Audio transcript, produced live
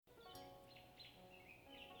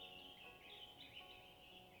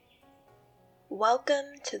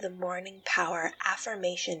Welcome to the Morning Power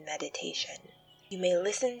Affirmation Meditation. You may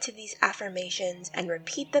listen to these affirmations and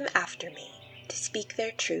repeat them after me to speak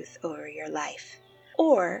their truth over your life.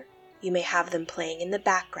 Or you may have them playing in the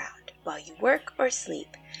background while you work or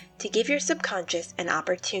sleep to give your subconscious an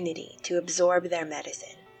opportunity to absorb their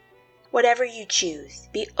medicine. Whatever you choose,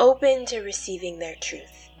 be open to receiving their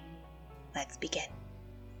truth. Let's begin.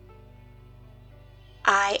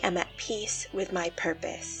 I am at peace with my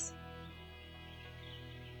purpose.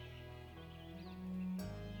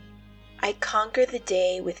 I conquer the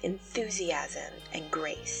day with enthusiasm and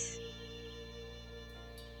grace.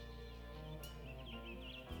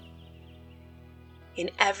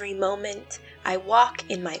 In every moment, I walk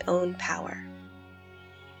in my own power.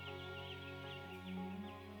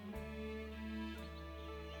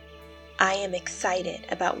 I am excited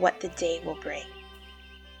about what the day will bring.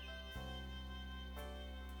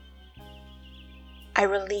 I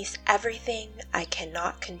release everything I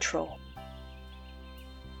cannot control.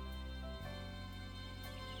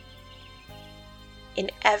 In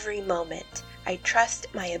every moment, I trust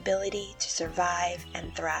my ability to survive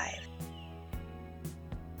and thrive.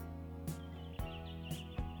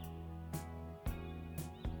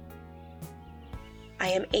 I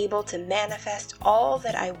am able to manifest all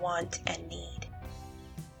that I want and need.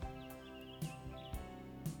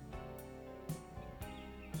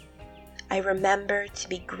 I remember to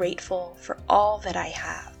be grateful for all that I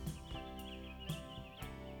have.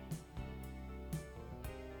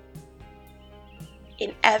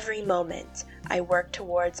 In every moment, I work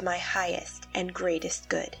towards my highest and greatest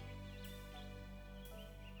good.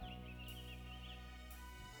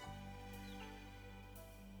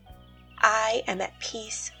 I am at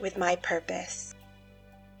peace with my purpose.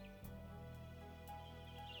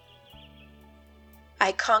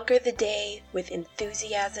 I conquer the day with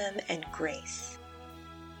enthusiasm and grace.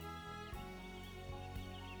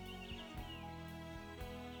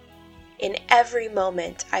 In every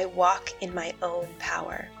moment, I walk in my own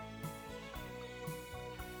power.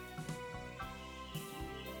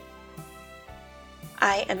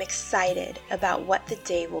 I am excited about what the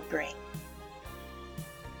day will bring.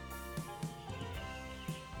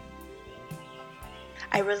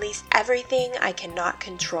 I release everything I cannot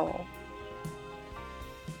control.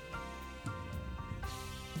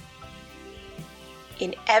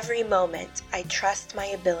 In every moment, I trust my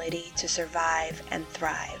ability to survive and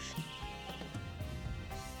thrive.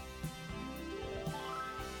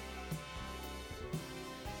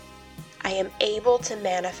 I am able to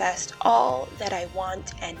manifest all that I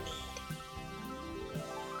want and need.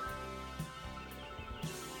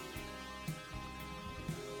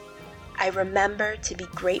 I remember to be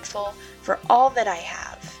grateful for all that I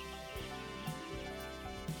have.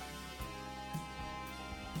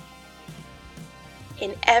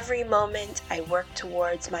 In every moment, I work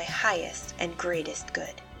towards my highest and greatest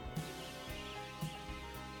good.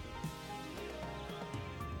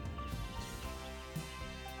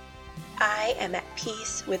 I am at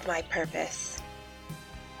peace with my purpose.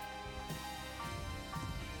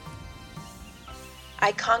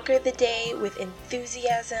 I conquer the day with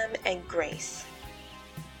enthusiasm and grace.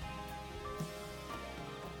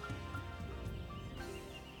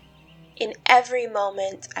 In every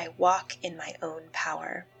moment, I walk in my own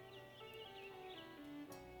power.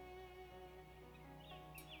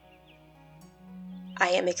 I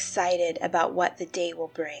am excited about what the day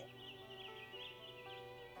will bring.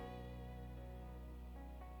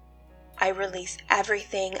 I release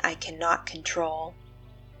everything I cannot control.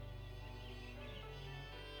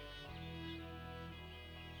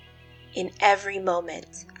 In every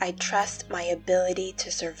moment, I trust my ability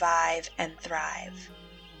to survive and thrive.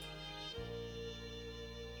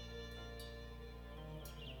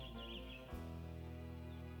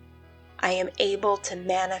 I am able to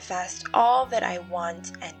manifest all that I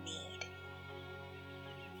want and need.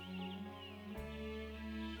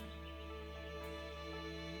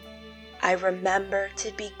 I remember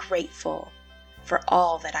to be grateful for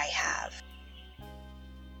all that I have.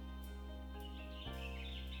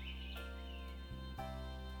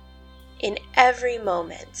 In every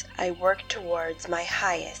moment, I work towards my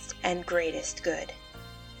highest and greatest good.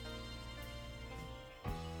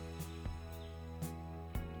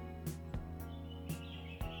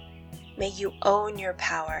 May you own your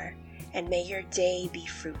power, and may your day be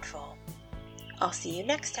fruitful. I'll see you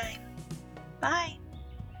next time. Bye.